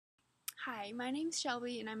Hi, my name's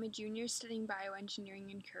Shelby and I'm a junior studying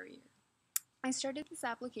bioengineering and career. I started this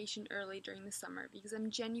application early during the summer because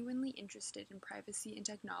I'm genuinely interested in privacy and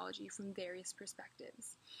technology from various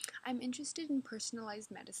perspectives. I'm interested in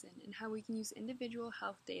personalized medicine and how we can use individual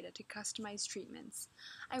health data to customize treatments.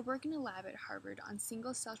 I work in a lab at Harvard on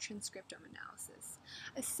single-cell transcriptome analysis.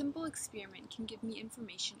 A simple experiment can give me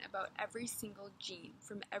information about every single gene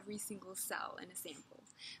from every single cell in a sample.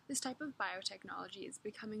 This type of biotechnology is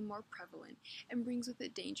becoming more prevalent and brings with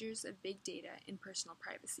it dangers of big data and personal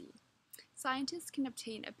privacy. Scientists can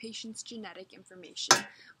obtain a patient's genetic information,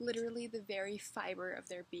 literally the very fiber of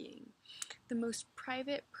their being, the most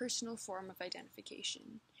private, personal form of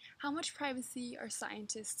identification. How much privacy are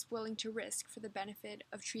scientists willing to risk for the benefit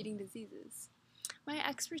of treating diseases? My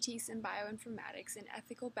expertise in bioinformatics and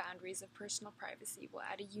ethical boundaries of personal privacy will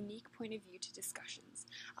add a unique point of view to discussions.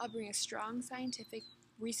 I'll bring a strong scientific,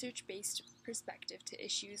 research-based perspective to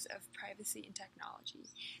issues of privacy and technology.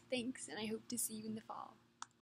 Thanks, and I hope to see you in the fall.